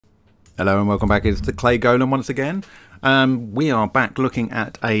Hello and welcome back. It's the Clay Golem once again. We are back looking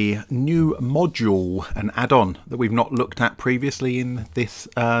at a new module, an add-on that we've not looked at previously in this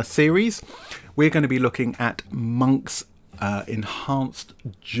series. We're going to be looking at Monk's Enhanced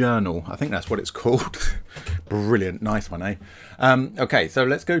Journal. I think that's what it's called. Brilliant, nice one, eh? Okay, so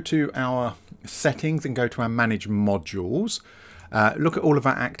let's go to our settings and go to our Manage Modules. Look at all of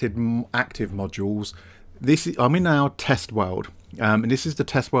our active modules. I'm in our test world. And this is the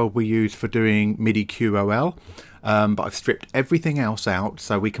test world we use for doing MIDI QOL, but I've stripped everything else out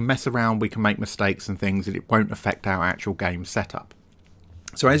so we can mess around, we can make mistakes and things, and it won't affect our actual game setup.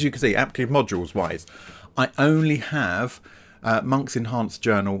 So as you can see, active modules wise, I only have Monk's Enhanced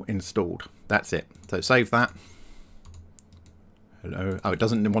Journal installed. That's it. So save that. Hello. Oh, it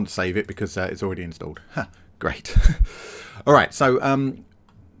doesn't want to save it because it's already installed. Ha, great. All right, so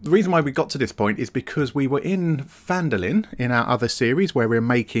the reason why we got to this point is because we were in Phandalin in our other series where we're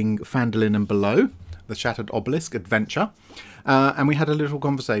making Phandalin and Below, the Shattered Obelisk adventure. And we had a little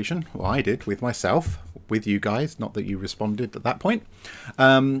conversation, well I did, with myself, with you guys, not that you responded at that point,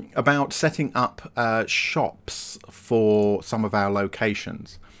 about setting up shops for some of our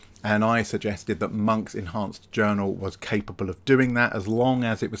locations. And I suggested that Monk's Enhanced Journal was capable of doing that as long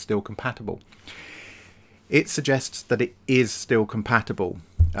as it was still compatible. It suggests that it is still compatible,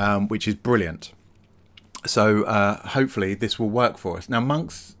 which is brilliant. So hopefully this will work for us. Now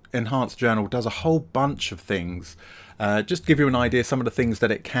Monk's Enhanced Journal does a whole bunch of things. Just to give you an idea, some of the things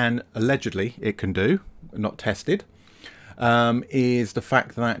that it can, allegedly it can do, not tested, is the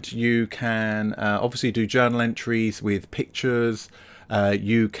fact that you can obviously do journal entries with pictures.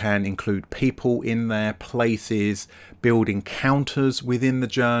 You can include people in there, places, build encounters within the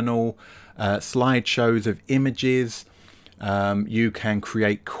journal, slideshows of images. You can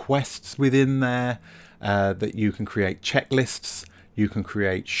create quests within there, that you can create checklists, you can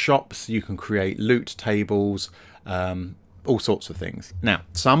create shops, you can create loot tables, all sorts of things. Now,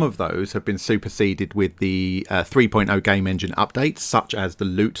 some of those have been superseded with the 3.0 game engine updates, such as the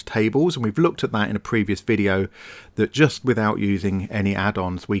loot tables, and we've looked at that in a previous video, that just without using any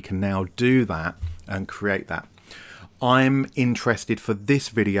add-ons we can now do that and create that. I'm interested for this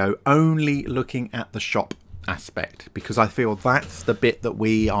video only looking at the shop aspect because I feel that's the bit that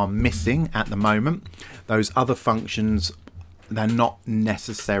we are missing at the moment. Those other functions, they're not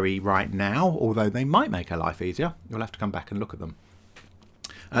necessary right now, although they might make our life easier. You'll have to come back and look at them.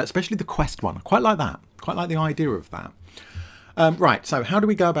 Especially the quest one. I quite like that. Quite like the idea of that. Right, so how do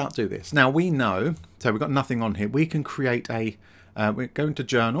we go about do this? Now we know, so we've got nothing on here. We can create a, we're going to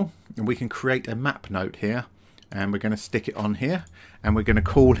journal and we can create a map note here. And we're going to stick it on here, and we're going to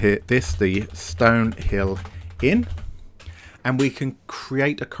call this the Stonehill Inn, and we can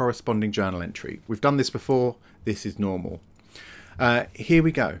create a corresponding journal entry. We've done this before. This is normal. Here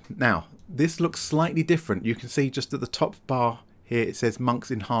we go. Now this looks slightly different. You can see just at the top bar here it says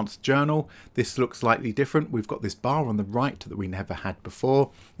Monk's Enhanced Journal. This looks slightly different. We've got this bar on the right that we never had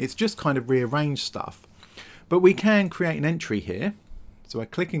before. It's just kind of rearranged stuff, but we can create an entry here. So by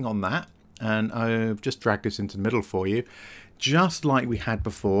clicking on that, and I've just dragged this into the middle for you, just like we had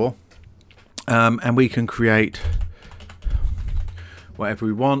before, and we can create whatever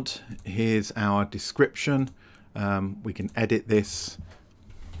we want. Here's our description. We can edit this,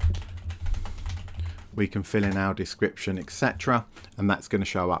 we can fill in our description, etc., and that's going to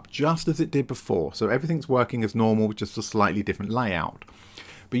show up just as it did before. So everything's working as normal, just a slightly different layout.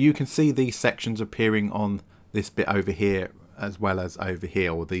 But you can see these sections appearing on this bit over here as well as over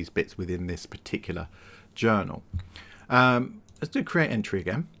here, or these bits within this particular journal. Let's do create entry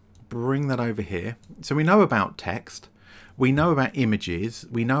again, bring that over here. So we know about text, we know about images,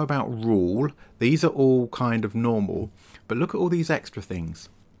 we know about rule. These are all kind of normal, but look at all these extra things.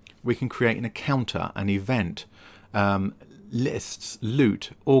 We can create an encounter, an event, lists,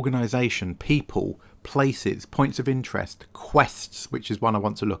 loot, organization, people, places, points of interest, quests, which is one I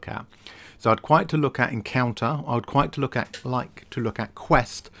want to look at. So I'd quite to look at encounter, I would quite to look at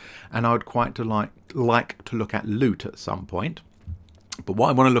quest, and I would quite to like to look at loot at some point. But what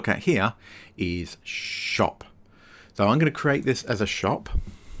I want to look at here is shop. So I'm going to create this as a shop.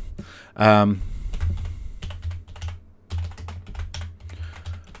 Doesn't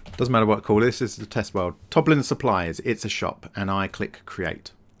matter what I call this. This is the test world. Toblin Supplies. It's a shop, and I click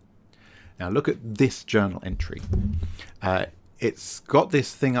create. Now look at this journal entry. It's got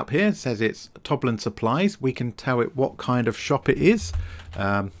this thing up here. It says it's Toblin Supplies. We can tell it what kind of shop it is.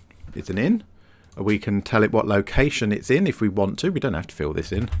 It's an inn. We can tell it what location it's in if we want to. We don't have to fill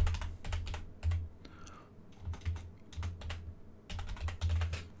this in.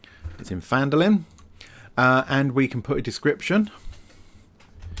 It's in Phandalin. And we can put a description.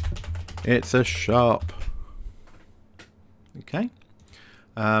 It's a shop. Okay.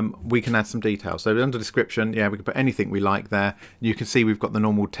 We can add some details. So under description, yeah, we can put anything we like there. You can see we've got the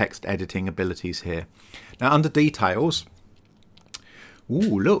normal text editing abilities here. Now under details,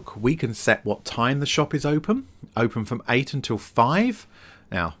 ooh, look, we can set what time the shop is open. Open from 8 until 5.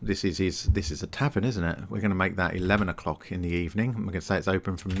 Now this is a tavern, isn't it? We're going to make that 11 o'clock in the evening. We're going to say it's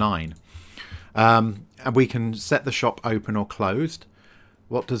open from 9. And we can set the shop open or closed.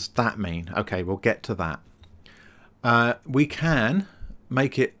 What does that mean? Okay, we'll get to that. We can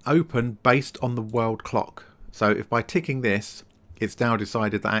make it open based on the world clock. So if by ticking this, it's now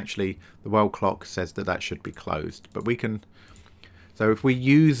decided that actually the world clock says that that should be closed. But we can, so if we're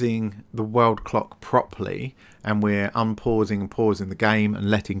using the world clock properly and we're unpausing and pausing the game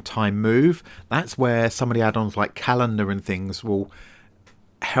and letting time move, that's where some of the add-ons like calendar and things will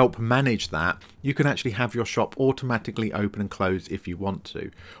help manage that. You can actually have your shop automatically open and close if you want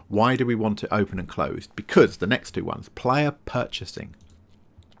to. Why do we want it open and closed? Because the next two ones, player purchasing.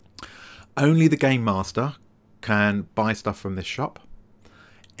 Only the game master can buy stuff from this shop.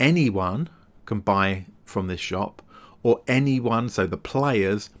 Anyone can buy from this shop, or anyone, so the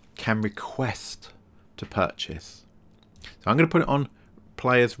players, can request to purchase. So I'm going to put it on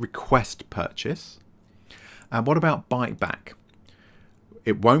players request purchase. And what about buy back?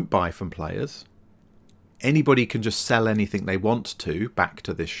 It won't buy from players. Anybody can just sell anything they want to back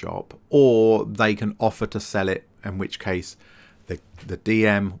to this shop, or they can offer to sell it, in which case the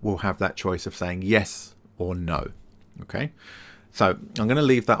DM will have that choice of saying yes or no. Okay, so I'm going to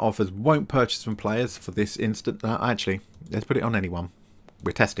leave that off as won't purchase from players for this instant. Actually, let's put it on anyone.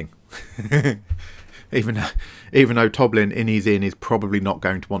 We're testing. even though Toblin in his inn is probably not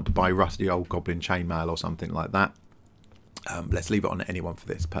going to want to buy rusty old goblin chainmail or something like that. Let's leave it on anyone for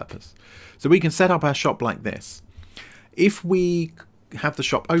this purpose. So we can set up our shop like this. If we have the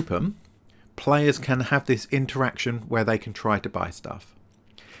shop open, players can have this interaction where they can try to buy stuff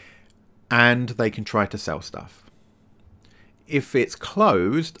and they can try to sell stuff. If it's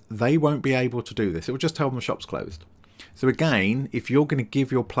closed, they won't be able to do this. It will just tell them the shop's closed. So again, if you're going to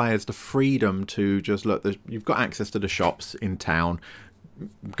give your players the freedom to just look, you've got access to the shops in town,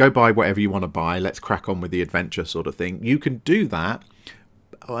 go buy whatever you want to buy, let's crack on with the adventure sort of thing. You can do that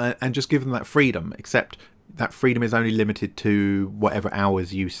and just give them that freedom, except that freedom is only limited to whatever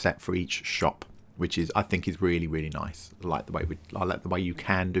hours you set for each shop, which is, I think, is really, really nice. I like the way you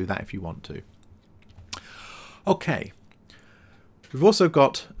can do that if you want to. Okay. We've also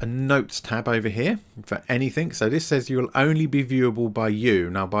got a notes tab over here for anything. So this says you will only be viewable by you.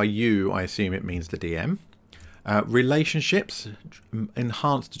 Now by you, I assume it means the DM. Relationships,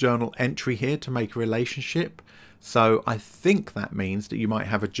 enhanced journal entry here to make a relationship. So I think that means that you might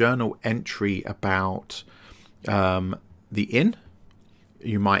have a journal entry about the inn.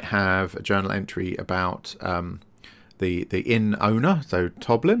 You might have a journal entry about the inn owner, so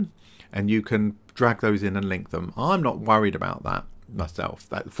Toblin, and you can drag those in and link them. I'm not worried about that myself.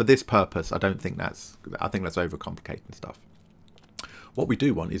 For this purpose, I think that's overcomplicating stuff. What we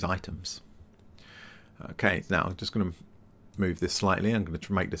do want is items. Okay, now I'm just going to move this slightly. I'm going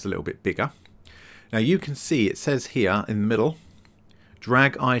to make this a little bit bigger. Now you can see it says here in the middle,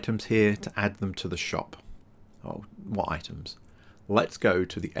 drag items here to add them to the shop. Oh, what items? Let's go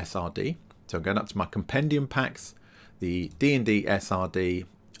to the SRD. So I'm going up to my compendium packs, the D&D SRD,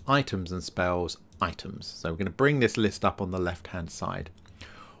 items and spells, items. So we're going to bring this list up on the left hand side.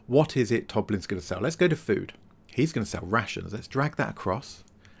 What is it Toblin's going to sell? Let's go to food. He's going to sell rations. Let's drag that across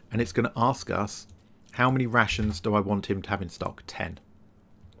and it's going to ask us, how many rations do I want him to have in stock? 10.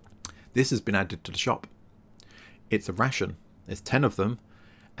 This has been added to the shop. It's a ration. There's 10 of them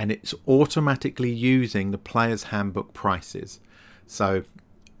and it's automatically using the player's handbook prices. So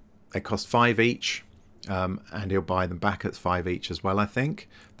they cost 5 each. And he'll buy them back at 5 each as well, I think.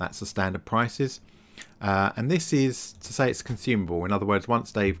 That's the standard prices. And this is to say it's consumable. In other words,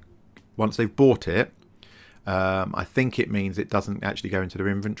 once they've bought it, I think it means it doesn't actually go into their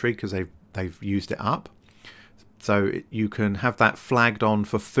inventory because they've used it up. So you can have that flagged on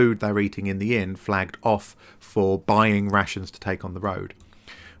for food they're eating in the inn, flagged off for buying rations to take on the road.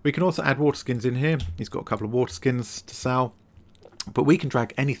 We can also add water skins in here. He's got a couple of water skins to sell, but we can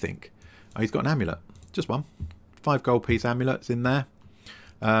drag anything. Oh, he's got an amulet. Just one. 5 gold piece amulets in there.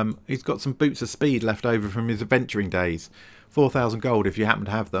 He's got some boots of speed left over from his adventuring days. 4,000 gold if you happen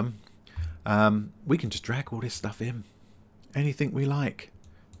to have them. We can just drag all this stuff in. Anything we like.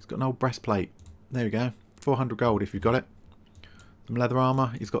 He's got an old breastplate. There we go. 400 gold if you've got it. Some leather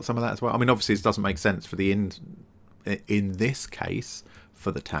armour. He's got some of that as well. I mean, obviously this doesn't make sense for the inn in this case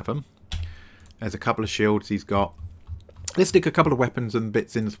for the tavern. There's a couple of shields he's got. Let's stick a couple of weapons and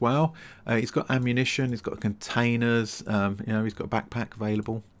bits in as well. He's got ammunition, he's got containers, you know, he's got a backpack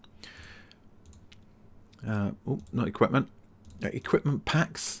available. Oh, not equipment. Equipment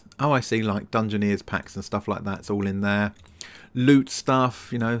packs. Oh, I see, like Dungeoneers packs and stuff like that. It's all in there. Loot stuff,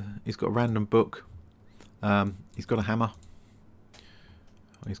 you know, he's got a random book. He's got a hammer.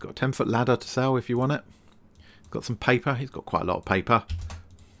 He's got a 10-foot ladder to sell if you want it. He's got some paper. He's got quite a lot of paper.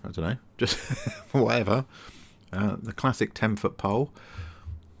 I don't know, just whatever. The classic 10-foot pole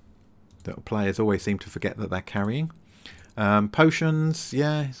that players always seem to forget that they're carrying. Potions,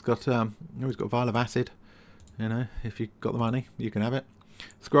 yeah, he's got a vial of acid. You know, if you've got the money, you can have it.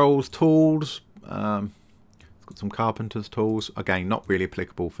 Scrolls, tools. He's got some carpenter's tools. Again, not really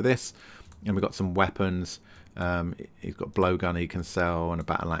applicable for this. And we've got some weapons. He's got a blowgun he can sell and a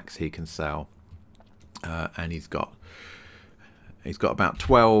battle axe he can sell. And he's got about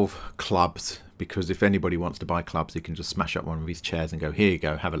 12 clubs, because if anybody wants to buy clubs, he can just smash up one of his chairs and go, here you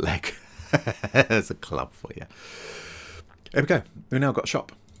go, have a leg. There's a club for you. There we go. We've now got a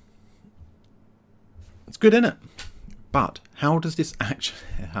shop. It's good, isn't it? But how does this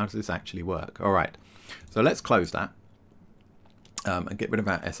actually work? All right. So let's close that and get rid of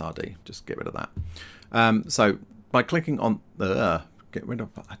our SRD. Just get rid of that. So by clicking on get rid of.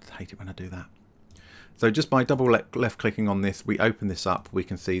 I hate it when I do that. So just by double left clicking on this, we open this up. We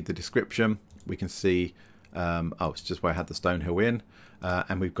can see the description. We can see, oh, it's just where I had the Stonehill Inn.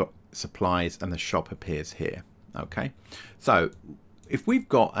 And we've got supplies and the shop appears here. Okay. So if we've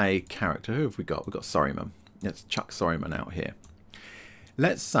got a character, who have we got? We've got Sorryman. Let's chuck Sorryman out here.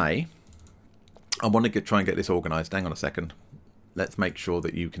 Let's say I want to try and get this organised. Hang on a second. Let's make sure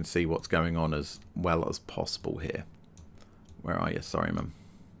that you can see what's going on as well as possible here. Where are you, Sorryman?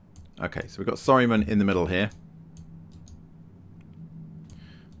 Okay, so we've got Sorryman in the middle here.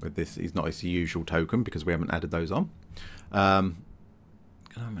 With this, he's not his usual token because we haven't added those on. Can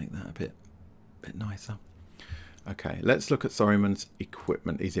I make that a bit nicer? Okay, let's look at Sorryman's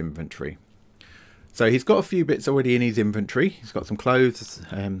equipment, his inventory. So he's got a few bits already in his inventory. He's got some clothes,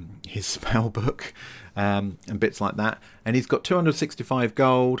 his spell book, and bits like that. And he's got 265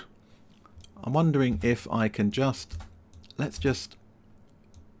 gold. I'm wondering if I can let's just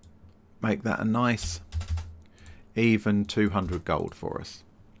make that a nice even 200 gold for us.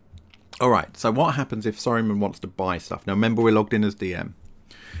 Alright, so what happens if Sorryman wants to buy stuff? Now remember, we're logged in as DM.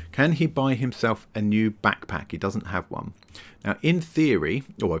 Can he buy himself a new backpack? He doesn't have one. Now in theory,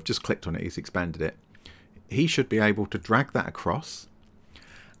 oh, I've just clicked on it, he's expanded it. He should be able to drag that across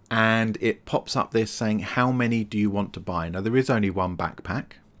and it pops up this saying, how many do you want to buy? Now there is only one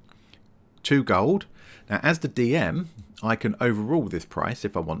backpack, 2 gold. Now as the DM, I can overrule this price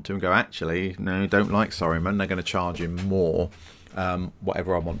if I want to and go, actually, no, don't like Sorryman, they're going to charge him more,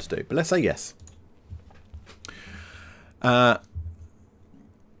 whatever I want to do. But let's say yes. The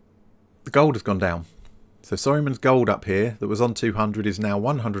gold has gone down. So Sorryman's gold up here that was on 200 is now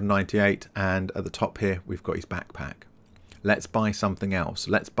 198, and at the top here we've got his backpack. Let's buy something else.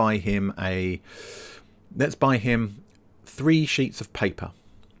 Let's buy him 3 sheets of paper.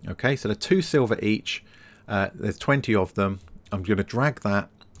 Okay, so they're 2 silver each. There's 20 of them. I'm going to drag that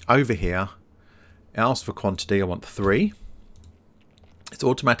over here. It asks for quantity. I want 3. It's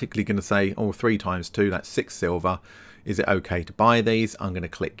automatically going to say, oh, 3 times 2, that's 6 silver. Is it okay to buy these? I'm going to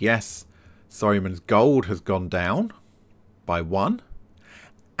click yes. Sorryman's gold has gone down by 1.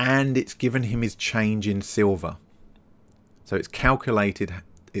 And it's given him his change in silver. So it's calculated,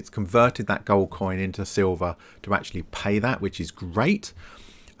 it's converted that gold coin into silver to actually pay that, which is great.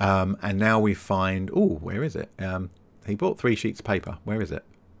 And now we find, oh, where is it? He bought 3 sheets of paper. Where is it?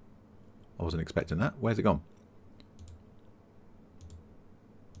 I wasn't expecting that. Where's it gone?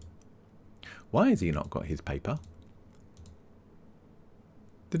 Why has he not got his paper?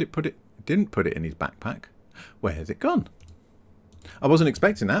 Did it put it? Didn't put it in his backpack. Where has it gone? I wasn't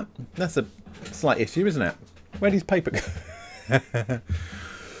expecting that. That's a slight issue, isn't it? Where did his paper go?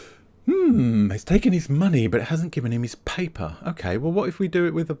 It's taken his money, but it hasn't given him his paper. Okay, well, what if we do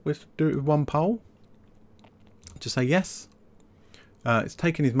it with one poll? Just say yes. It's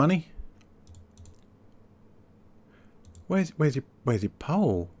taken his money. Where's your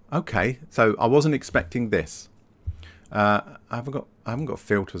poll? Okay, so I wasn't expecting this. I haven't got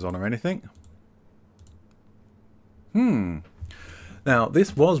filters on or anything. Now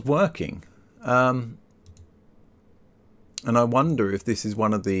this was working, and I wonder if this is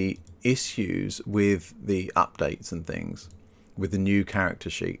one of the issues with the updates and things with the new character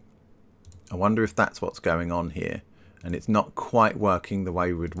sheet. I wonder if that's what's going on here, and it's not quite working the way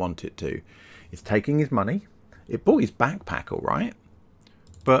we would want it to. It's taking his money. It bought his backpack, all right,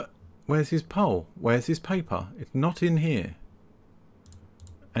 but Where's his pole? Where's his paper? It's not in here.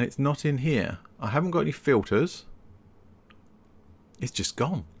 And it's not in here. I haven't got any filters. It's just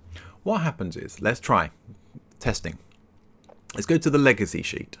gone. What happens is, let's try testing. Let's go to the legacy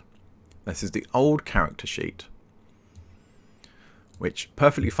sheet. This is the old character sheet, which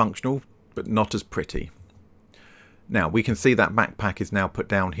perfectly functional, but not as pretty. Now we can see that backpack is now put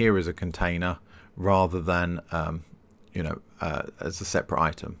down here as a container rather than, as a separate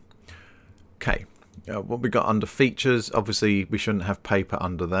item. Okay, what we got under features, obviously we shouldn't have paper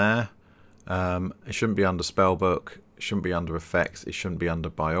under there. It shouldn't be under spellbook, it shouldn't be under effects, it shouldn't be under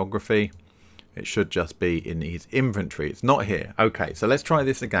biography. It should just be in his inventory. It's not here. Okay, so let's try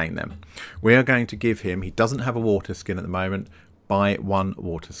this again then. We are going to give him, he doesn't have a water skin at the moment, buy 1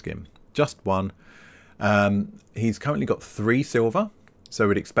 water skin. Just 1. He's currently got 3 silver, so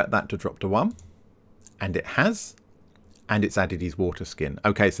we'd expect that to drop to 1. And it has. And it's added his water skin.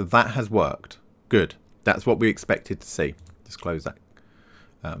 Okay, so that has worked. Good. That's what we expected to see. Just close that.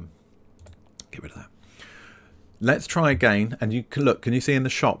 Get rid of that. Let's try again, and you can look, can you see in the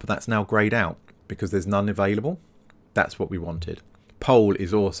shop that's now greyed out because there's none available? That's what we wanted. Pole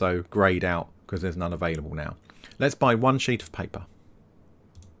is also greyed out because there's none available now. Let's buy 1 sheet of paper.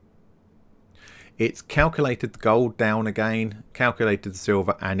 It's calculated the gold down again, calculated the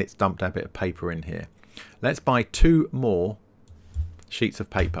silver, and it's dumped a bit of paper in here. Let's buy 2 more sheets of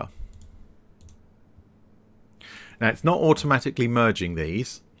paper. Now it's not automatically merging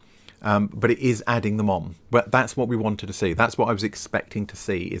these. But it is adding them on. But that's what we wanted to see. That's what I was expecting to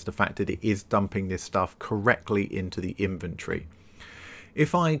see, is the fact that it is dumping this stuff correctly into the inventory.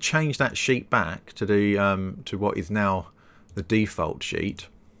 If I change that sheet back to the to what is now the default sheet,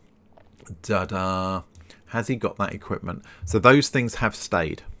 has he got that equipment? So those things have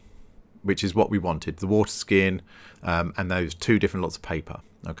stayed, which is what we wanted. The water skin and those 2 different lots of paper.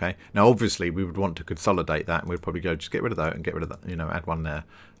 Okay. Now, obviously, we would want to consolidate that, and we'd probably go just get rid of that and get rid of that. Add 1 there,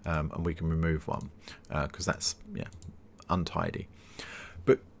 and we can remove 1 because that's untidy.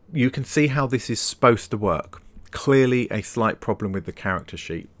 But you can see how this is supposed to work. Clearly, a slight problem with the character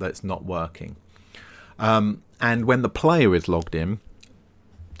sheet that's not working. And when the player is logged in,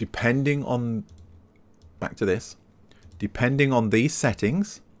 depending on depending on these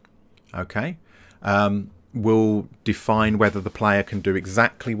settings, okay. Will define whether the player can do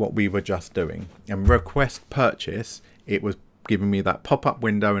exactly what we were just doing. And request purchase, it was giving me that pop-up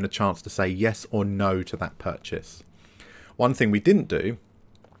window and a chance to say yes or no to that purchase. One thing we didn't do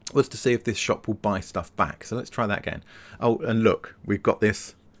was to see if this shop will buy stuff back. So let's try that again. Oh, and look, we've got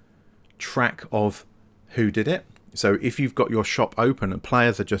this track of who did it. So if you've got your shop open and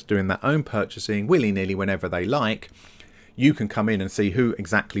players are just doing their own purchasing willy-nilly whenever they like, you can come in and see who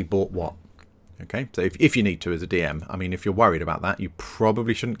exactly bought what. Okay, so if you need to as a DM, I mean, if you're worried about that, you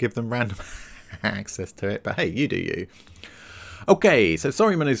probably shouldn't give them random access to it, but hey, you do you. Okay, so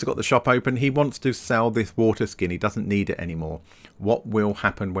Sorryman has got the shop open. He wants to sell this water skin. He doesn't need it anymore. What will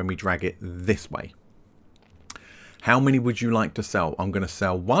happen when we drag it this way? How many would you like to sell? I'm going to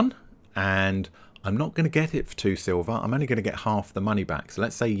sell 1, and I'm not going to get it for 2 silver. I'm only going to get half the money back. So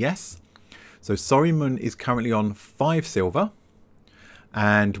let's say yes. So Sorryman is currently on 5 silver.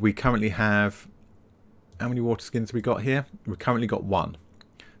 And we currently have, how many water skins have we got here? We've currently got 1.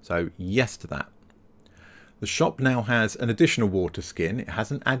 So yes to that. The shop now has an additional water skin. It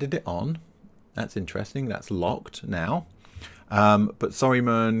hasn't added it on. That's interesting. That's locked now. But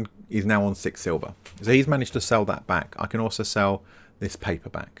Sorryman is now on 6 silver. So he's managed to sell that back. I can also sell this paper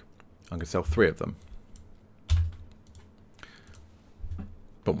back. I'm going to sell 3 of them.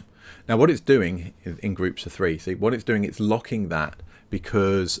 Boom. Now what it's doing is in groups of 3. See what it's doing, it's locking that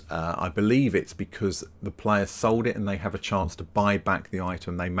because I believe it's because the player sold it and they have a chance to buy back the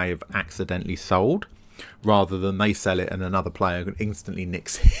item they may have accidentally sold, rather than they sell it and another player instantly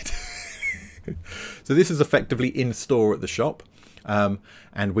nicks it. So this is effectively in store at the shop,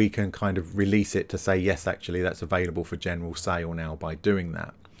 and we can kind of release it to say yes, actually that's available for general sale now by doing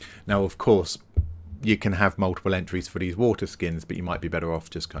that. Now of course you can have multiple entries for these water skins, but you might be better off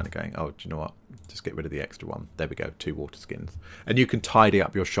just kind of going, oh, do you know what, just get rid of the extra 1. There we go, 2 water skins. And you can tidy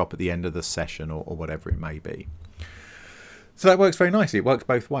up your shop at the end of the session or whatever it may be. So that works very nicely. It works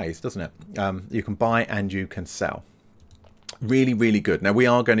both ways, doesn't it? You can buy and you can sell. Really, really good. Now we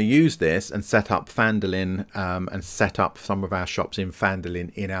are going to use this and set up Phandalin and set up some of our shops in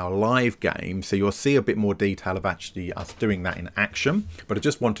Phandalin in our live game. So you'll see a bit more detail of actually us doing that in action. But I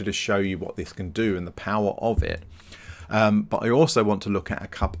just wanted to show you what this can do and the power of it. But I also want to look at a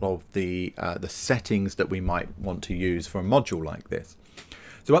couple of the settings that we might want to use for a module like this.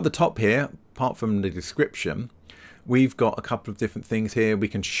 So at the top here, apart from the description, we've got a couple of different things here. We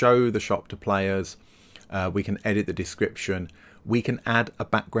can show the shop to players. We can edit the description. We can add a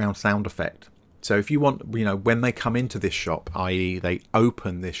background sound effect. So if you want, when they come into this shop, i.e. they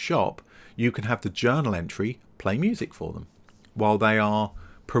open this shop, you can have the journal entry play music for them while they are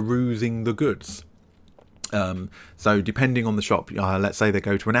perusing the goods. So depending on the shop, let's say they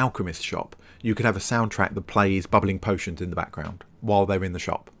go to an alchemist shop, you could have a soundtrack that plays bubbling potions in the background while they're in the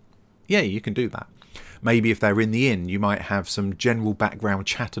shop. Yeah, you can do that. Maybe if they're in the inn, you might have some general background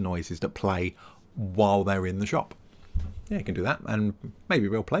chatter noises that play while they're in the shop. Yeah, you can do that, and maybe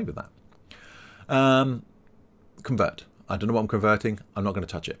we'll play with that. Convert. I don't know what I'm converting. I'm not going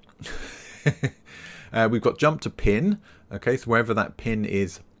to touch it. We've got jump to pin. Okay, so wherever that pin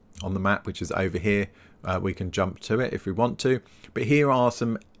is on the map, which is over here, we can jump to it if we want to. But here are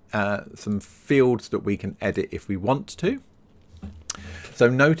some fields that we can edit if we want to. So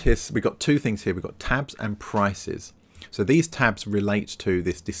notice we've got two things here. We've got tabs and prices. So these tabs relate to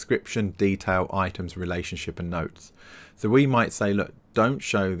this description, detail, items, relationship, and notes. So we might say, look, don't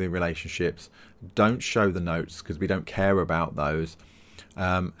show the relationships, don't show the notes because we don't care about those,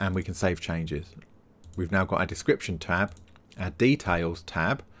 and we can save changes. We've now got our description tab, our details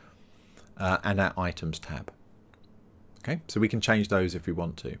tab, and our items tab. Okay, so we can change those if we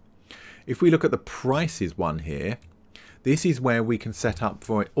want to. If we look at the prices one here, this is where we can set up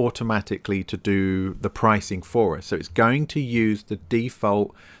for it automatically to do the pricing for us. So it's going to use the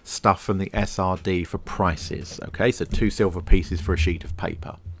default stuff from the SRD for prices. Okay, so 2 silver pieces for a sheet of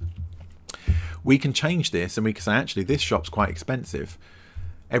paper. We can change this and we can say, actually, this shop's quite expensive.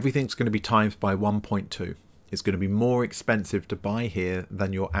 Everything's going to be times by 1.2. It's going to be more expensive to buy here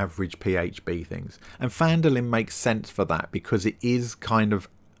than your average PHB things. And Phandalin makes sense for that because it is kind of,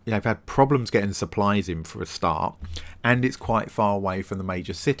 I've had problems getting supplies in for a start, and it's quite far away from the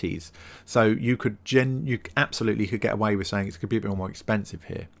major cities. So you absolutely could get away with saying it's going to be a bit more expensive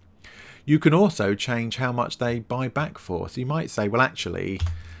here. You can also change how much they buy back for. So you might say, well, actually,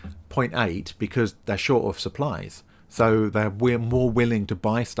 0.8 because they're short of supplies. So we're more willing to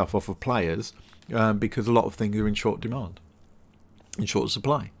buy stuff off of players because a lot of things are in short demand, in short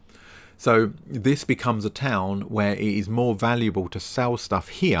supply. So this becomes a town where it is more valuable to sell stuff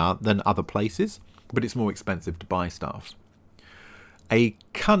here than other places, but it's more expensive to buy stuff. A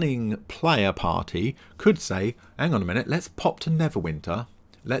cunning player party could say, hang on a minute, let's pop to Neverwinter,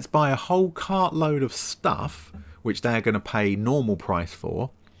 let's buy a whole cartload of stuff, which they're going to pay normal price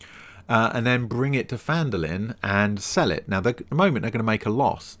for, and then bring it to Phandalin and sell it. Now, at the moment, they're going to make a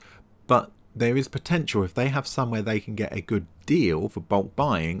loss, but there is potential if they have somewhere they can get a good deal for bulk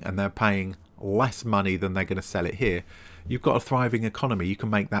buying and they're paying less money than they're going to sell it here. You've got a thriving economy. You can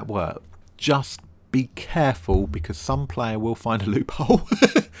make that work. Just be careful because some player will find a loophole.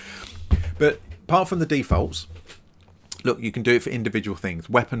 But apart from the defaults, look, you can do it for individual things.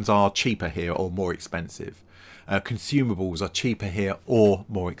 Weapons are cheaper here or more expensive. Consumables are cheaper here or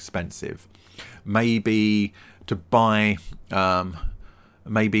more expensive. Maybe to buy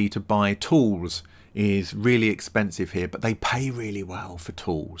tools is really expensive here, but they pay really well for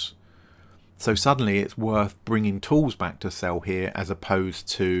tools. So suddenly it's worth bringing tools back to sell here as opposed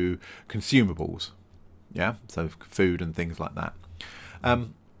to consumables. Yeah, so food and things like that.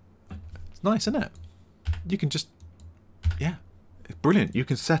 It's nice, isn't it? You can just, yeah, it's brilliant. You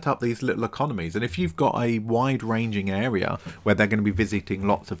can set up these little economies. And if you've got a wide-ranging area where they're going to be visiting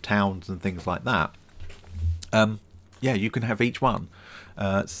lots of towns and things like that, yeah, you can have each one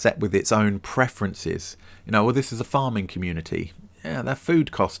set with its own preferences. Well, this is a farming community. Yeah, their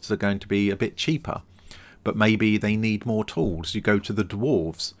food costs are going to be a bit cheaper, but maybe they need more tools. You go to the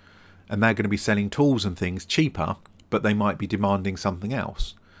dwarves, and they're going to be selling tools and things cheaper, but they might be demanding something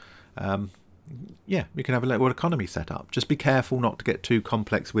else. Yeah, we can have a little economy set up. Just be careful not to get too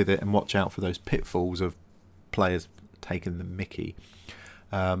complex with it and watch out for those pitfalls of players taking the mickey.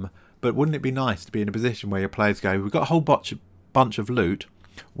 But wouldn't it be nice to be in a position where your players go, we've got a whole bunch of loot.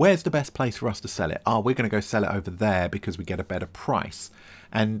 Where's the best place for us to sell it? Oh, we're going to go sell it over there because we get a better price.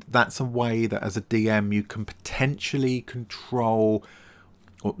 And that's a way that as a DM you can potentially control,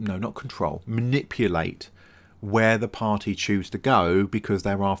 or no, not control, manipulate where the party choose to go because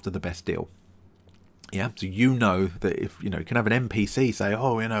they're after the best deal. Yeah, so you know that if, you can have an NPC say,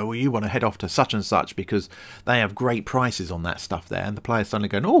 oh, well, you want to head off to such and such because they have great prices on that stuff there. And the player's suddenly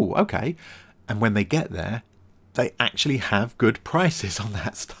going, oh, okay. And when they get there, they actually have good prices on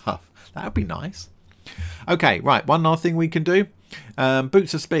that stuff. That would be nice. Okay, right, one last thing we can do.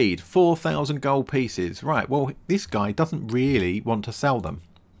 Boots of Speed, 4,000 gold pieces. Right, well, this guy doesn't really want to sell them.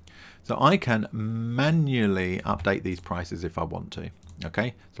 So I can manually update these prices if I want to.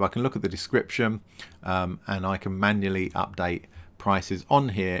 Okay, so I can look at the description and I can manually update prices on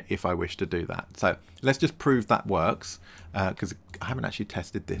here if I wish to do that. So let's just prove that works, because I haven't actually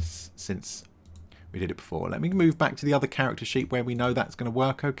tested this since we did it before. Let me move back to the other character sheet where we know that's going to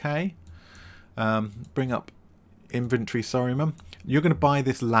work okay. Bring up inventory, sorry mum. You're going to buy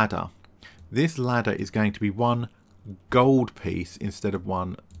this ladder. This ladder is going to be 1 gold piece instead of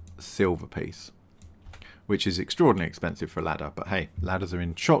 1 silver piece, which is extraordinarily expensive for a ladder, but hey, ladders are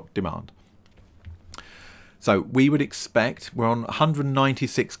in short demand. So we would expect, we're on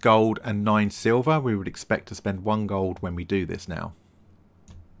 196 gold and 9 silver. We would expect to spend 1 gold when we do this now.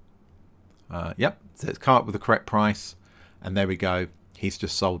 Yep, so it's cart with the correct price, and there we go. He's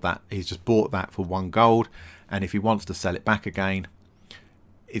just sold that. He's just bought that for 1 gold, and if he wants to sell it back again,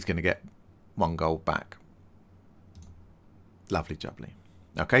 he's going to get 1 gold back. Lovely jubbly.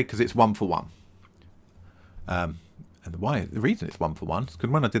 Okay, because it's 1 for 1. And the reason it's 1 for 1 is because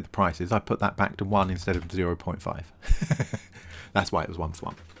when I did the prices, I put that back to 1 instead of 0.5. That's why it was 1 for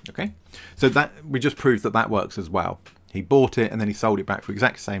 1. Okay, so that we just proved that that works as well. He bought it and then he sold it back for the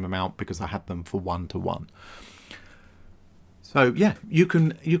exact same amount because I had them for 1 to 1. So yeah, you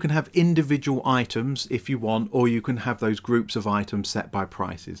can have individual items if you want, or you can have those groups of items set by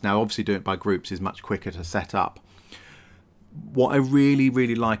prices. Now, obviously, doing it by groups is much quicker to set up. What I really,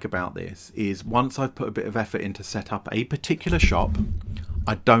 really like about this is once I've put a bit of effort into set up a particular shop,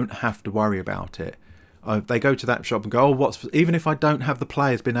 I don't have to worry about it. They go to that shop and go, oh, even if I don't have the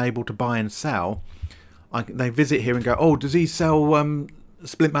players been able to buy and sell, they visit here and go, oh, does he sell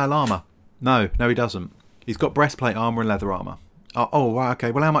splint mail armor? No, he doesn't. He's got breastplate armor and leather armor. Oh, right,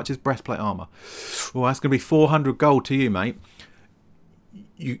 okay. Well, how much is breastplate armor? Well, that's going to be 400 gold to you, mate.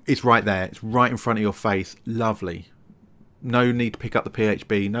 It's right there. It's right in front of your face. Lovely. No need to pick up the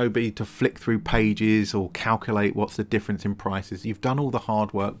PHB. No need to flick through pages or calculate what's the difference in prices. You've done all the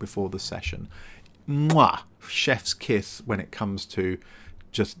hard work before the session. Mwah! Chef's kiss when it comes to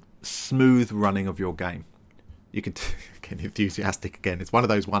just smooth running of your game. You can get enthusiastic again. It's one of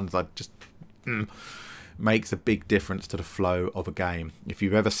those ones that just makes a big difference to the flow of a game. If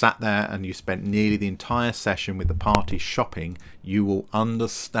you've ever sat there and you spent nearly the entire session with the party shopping, you will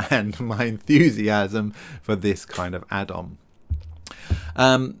understand my enthusiasm for this kind of add-on.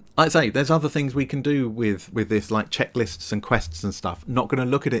 Like I say, there's other things we can do with this, like checklists and quests and stuff. Not going to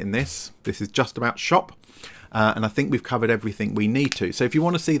look at it in this. This is just about shop. And I think we've covered everything we need to. So if you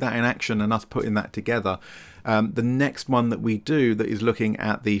want to see that in action and us putting that together, the next one that we do that is looking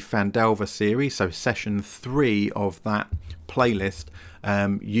at the Foundry series, so session 3 of that playlist,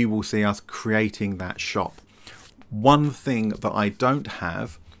 you will see us creating that shop. One thing that I don't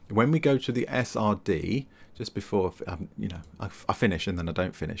have, when we go to the SRD, just before I finish and then I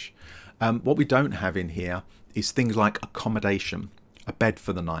don't finish, what we don't have in here is things like accommodation, a bed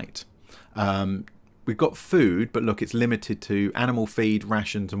for the night. We've got food, but look, it's limited to animal feed,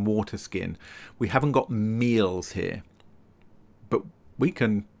 rations and water skin. We haven't got meals here, but we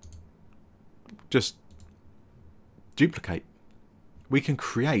can just duplicate. We can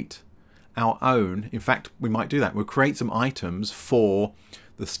create our own. In fact, we might do that. We'll create some items for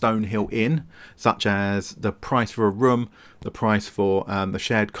the Stonehill Inn, such as the price for a room, the price for the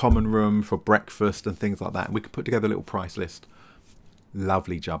shared common room, for breakfast and things like that. And we can put together a little price list.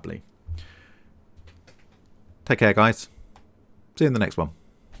 Lovely jubbly. Take care, guys. See you in the next one.